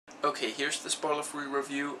Okay, here's the spoiler-free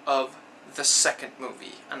review of the second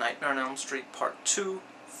movie, A Nightmare on Elm Street Part 2,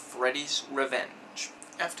 Freddy's Revenge.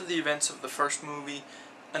 After the events of the first movie,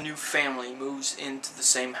 a new family moves into the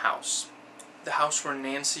same house. The house where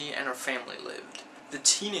Nancy and her family lived. The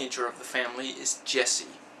teenager of the family is Jesse.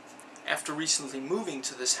 After recently moving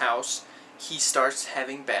to this house, he starts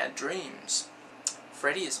having bad dreams.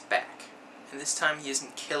 Freddy is back, and this time he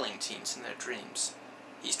isn't killing teens in their dreams.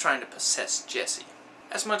 He's trying to possess Jesse.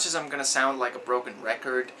 As much as I'm gonna sound like a broken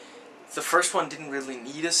record, the first one didn't really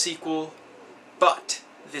need a sequel, but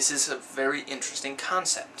this is a very interesting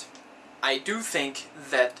concept. I do think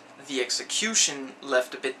that the execution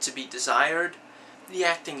left a bit to be desired. The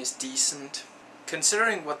acting is decent.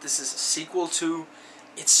 Considering what this is a sequel to,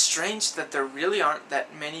 it's strange that there really aren't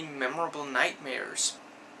that many memorable nightmares.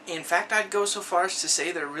 In fact, I'd go so far as to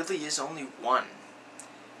say there really is only one.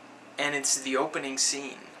 And it's the opening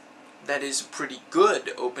scene. That is a pretty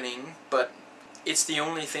good opening, but it's the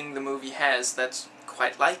only thing the movie has that's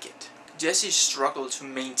quite like it. Jesse's struggle to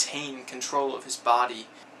maintain control of his body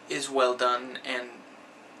is well done and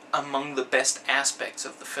among the best aspects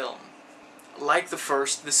of the film. Like the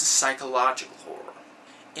first, this is psychological horror.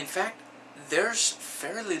 In fact, there's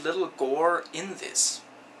fairly little gore in this.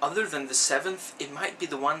 Other than the seventh, it might be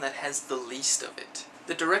the one that has the least of it.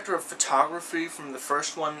 The director of photography from the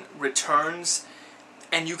first one returns,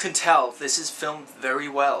 and you can tell this is filmed very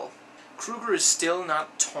well. Krueger is still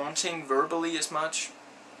not taunting verbally as much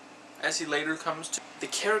as he later comes to. The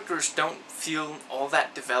characters don't feel all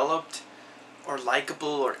that developed, or likable,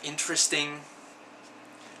 or interesting.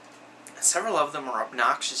 Several of them are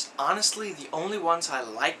obnoxious. Honestly, the only ones I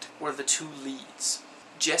liked were the two leads,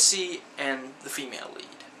 Jesse and the female lead.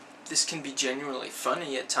 This can be genuinely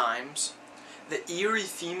funny at times. The eerie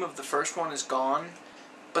theme of the first one is gone,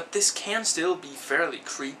 but this can still be fairly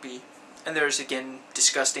creepy. And there's again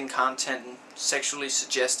disgusting content and sexually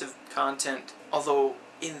suggestive content. Although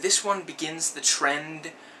in this one begins the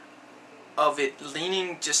trend of it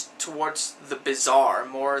leaning just towards the bizarre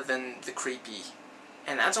more than the creepy.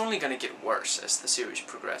 And that's only going to get worse as the series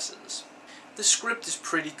progresses. The script is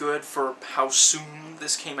pretty good for how soon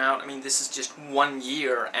this came out. I mean, this is just 1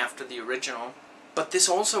 year after the original. But this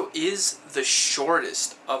also is the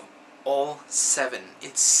shortest of all 7.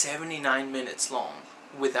 It's 79 minutes long,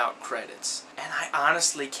 without credits. And I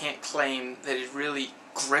honestly can't claim that it really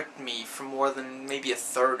gripped me for more than maybe a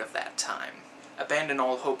third of that time. Abandon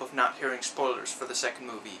all hope of not hearing spoilers for the second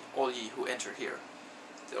movie, all ye who enter here.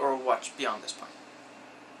 Or watch beyond this point.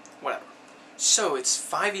 Whatever. So, it's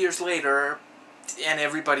 5 years later, and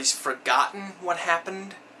everybody's forgotten what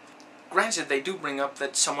happened. Granted, they do bring up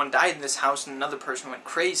that someone died in this house and another person went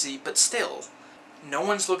crazy, but still. No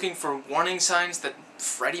one's looking for warning signs that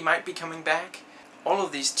Freddy might be coming back. All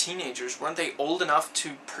of these teenagers, weren't they old enough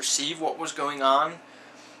to perceive what was going on?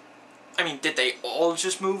 I mean, did they all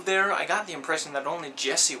just move there? I got the impression that only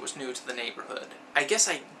Jesse was new to the neighborhood. I guess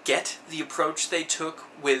I get the approach they took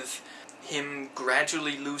with him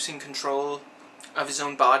gradually losing control of his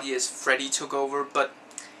own body as Freddy took over, but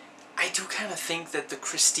I do kind of think that the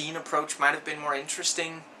Christine approach might have been more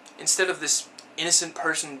interesting. Instead of this innocent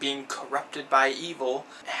person being corrupted by evil,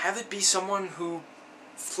 have it be someone who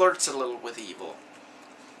flirts a little with evil,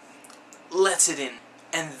 lets it in,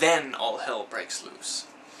 and then all hell breaks loose.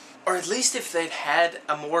 Or at least if they'd had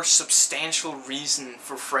a more substantial reason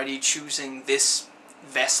for Freddy choosing this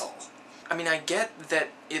vessel. I mean, I get that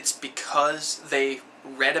it's because they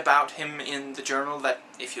read about him in the journal that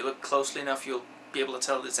if you look closely enough you'll be able to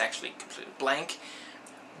tell that it's actually completely blank.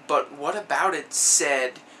 But what about it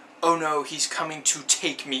said, oh no, he's coming to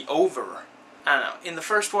take me over? I don't know. In the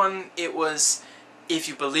first one, it was, if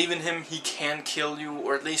you believe in him, he can kill you,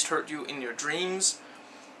 or at least hurt you in your dreams.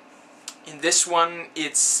 In this one,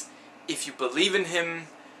 it's, if you believe in him,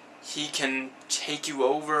 he can take you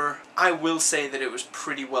over. I will say that it was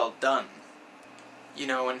pretty well done. You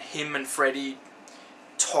know, and him and Freddy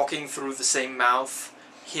talking through the same mouth,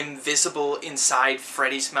 him visible inside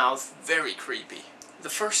Freddy's mouth, very creepy. The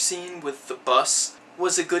first scene with the bus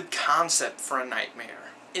was a good concept for a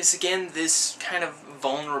nightmare. It's again this kind of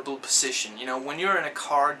vulnerable position, you know, when you're in a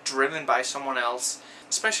car driven by someone else,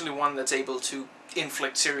 especially one that's able to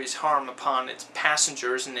inflict serious harm upon its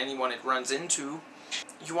passengers and anyone it runs into,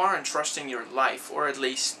 you are entrusting your life, or at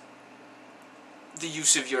least the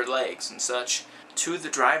use of your legs and such, to the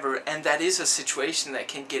driver, and that is a situation that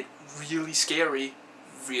can get really scary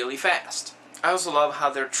really fast. I also love how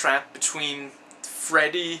they're trapped between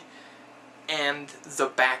Freddy and the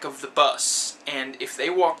back of the bus, and if they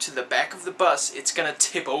walk to the back of the bus, it's gonna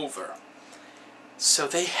tip over. So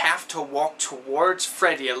they have to walk towards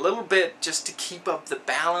Freddy a little bit just to keep up the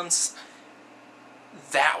balance.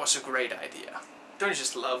 That was a great idea. Don't you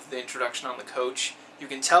just love the introduction on the coach? You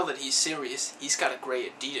can tell that he's serious. He's got a grey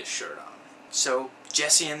Adidas shirt on. So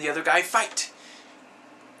Jesse and the other guy fight.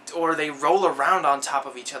 Or they roll around on top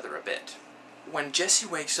of each other a bit. When Jesse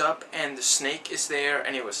wakes up and the snake is there,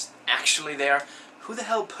 and it was actually there, who the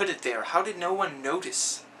hell put it there? How did no one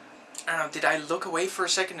notice? I don't know, did I look away for a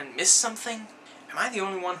second and miss something? Am I the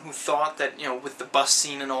only one who thought that, you know, with the bus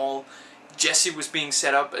scene and all, Jesse was being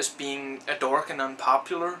set up as being a dork and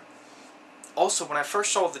unpopular? Also, when I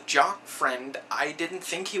first saw the jock friend, I didn't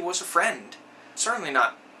think he was a friend. Certainly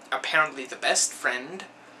not apparently the best friend.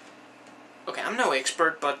 Okay, I'm no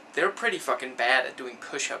expert, but they're pretty fucking bad at doing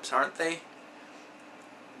push-ups, aren't they?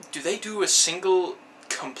 Do they do a single,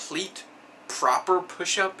 complete, proper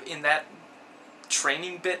push-up in that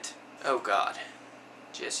training bit? Oh god.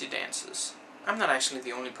 Jesse dances. I'm not actually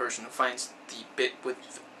the only person who finds the bit with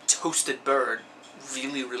Toasted Bird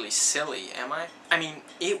really, really silly, am I? I mean,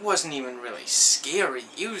 it wasn't even really scary.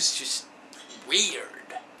 It was just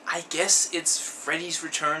weird. I guess it's Freddy's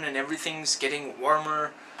return and everything's getting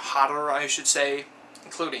warmer, hotter, I should say,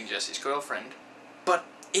 including Jesse's girlfriend. But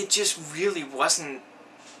it just really wasn't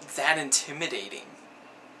that intimidating.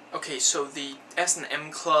 Okay, so the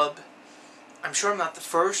S&M Club, I'm sure I'm not the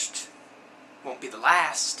first, won't be the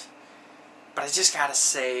last, but I just gotta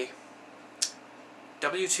say,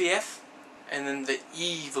 WTF? And then the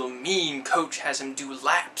evil, mean coach has him do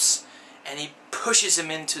laps, and he pushes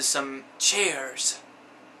him into some chairs.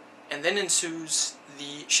 And then ensues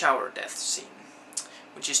the shower death scene,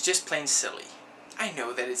 which is just plain silly. I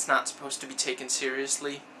know that it's not supposed to be taken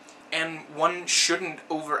seriously, and one shouldn't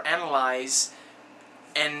overanalyze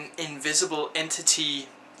an invisible entity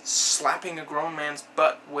slapping a grown man's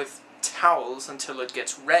butt with towels until it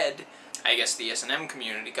gets red. I guess the S&M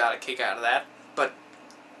community got a kick out of that, but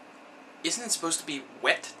isn't it supposed to be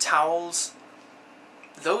wet towels?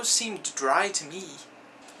 Those seemed dry to me.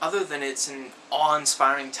 Other than it's an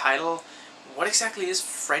awe-inspiring title, what exactly is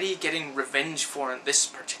Freddy getting revenge for in this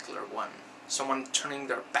particular one? Someone turning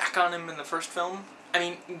their back on him in the first film? I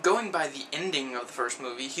mean, going by the ending of the first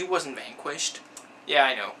movie, he wasn't vanquished. Yeah,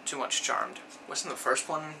 I know, too much charmed. Wasn't the first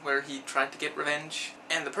one where he tried to get revenge?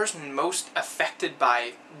 And the person most affected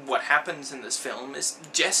by what happens in this film is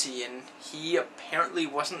Jesse, and he apparently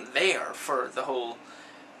wasn't there for the whole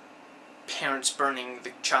parents burning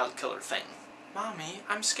the child killer thing. Mommy,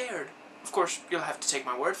 I'm scared. Of course, you'll have to take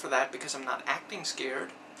my word for that because I'm not acting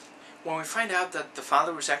scared. When we find out that the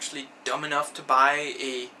father was actually dumb enough to buy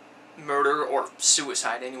a murder, or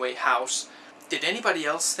suicide anyway, house, did anybody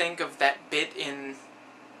else think of that bit in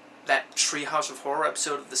that Treehouse of Horror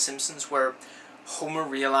episode of The Simpsons where Homer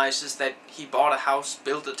realizes that he bought a house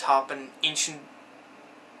built atop an ancient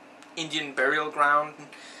Indian burial ground and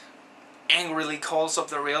angrily calls up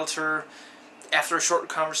the realtor? After a short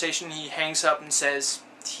conversation, he hangs up and says,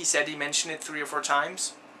 he said he mentioned it 3 or 4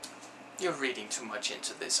 times. You're reading too much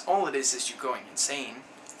into this. All it is you going insane.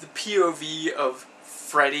 The POV of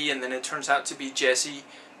Freddy, and then it turns out to be Jesse,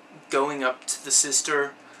 going up to the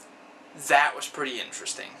sister, that was pretty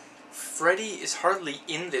interesting. Freddy is hardly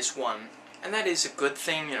in this one, and that is a good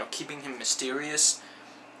thing, you know, keeping him mysterious.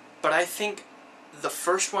 But I think the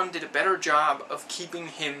first one did a better job of keeping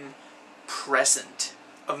him present,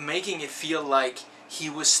 of making it feel like he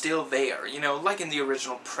was still there, you know, like in the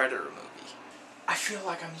original Predator movie. I feel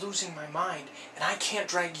like I'm losing my mind, and I can't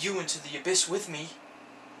drag you into the abyss with me.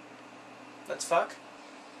 Let's fuck?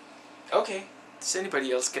 Okay. Does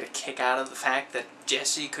anybody else get a kick out of the fact that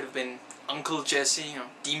Jesse could have been Uncle Jesse, you know,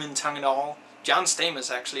 demon tongue and all? John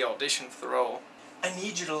Stamos actually auditioned for the role. I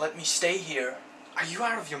need you to let me stay here. Are you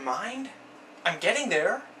out of your mind? I'm getting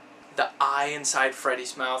there. The eye inside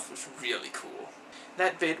Freddy's mouth was really cool.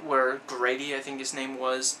 That bit where Grady, I think his name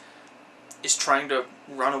was, is trying to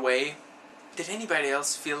run away. Did anybody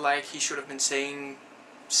else feel like he should have been saying,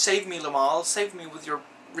 "Save me, Lamal, save me with your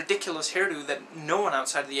ridiculous hairdo that no one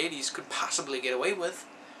outside of the 80s could possibly get away with"?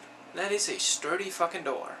 That is a sturdy fucking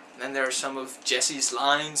door. Then there are some of Jesse's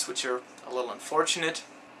lines, which are a little unfortunate.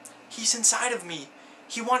 He's inside of me.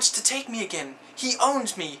 He wants to take me again. He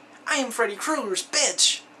owns me. I am Freddy Krueger's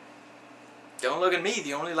bitch. Don't look at me.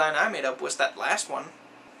 The only line I made up was that last one.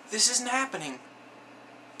 This isn't happening.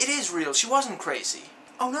 It is real. She wasn't crazy.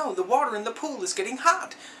 Oh no, the water in the pool is getting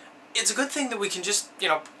hot. It's a good thing that we can just, you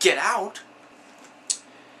know, get out.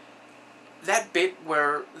 That bit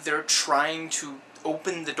where they're trying to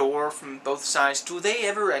open the door from both sides, do they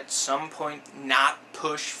ever at some point not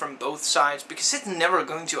push from both sides? Because it's never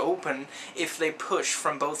going to open if they push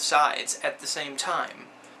from both sides at the same time.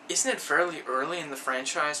 isn't it fairly early in the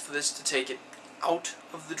franchise for this to take it out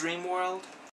of the dream world?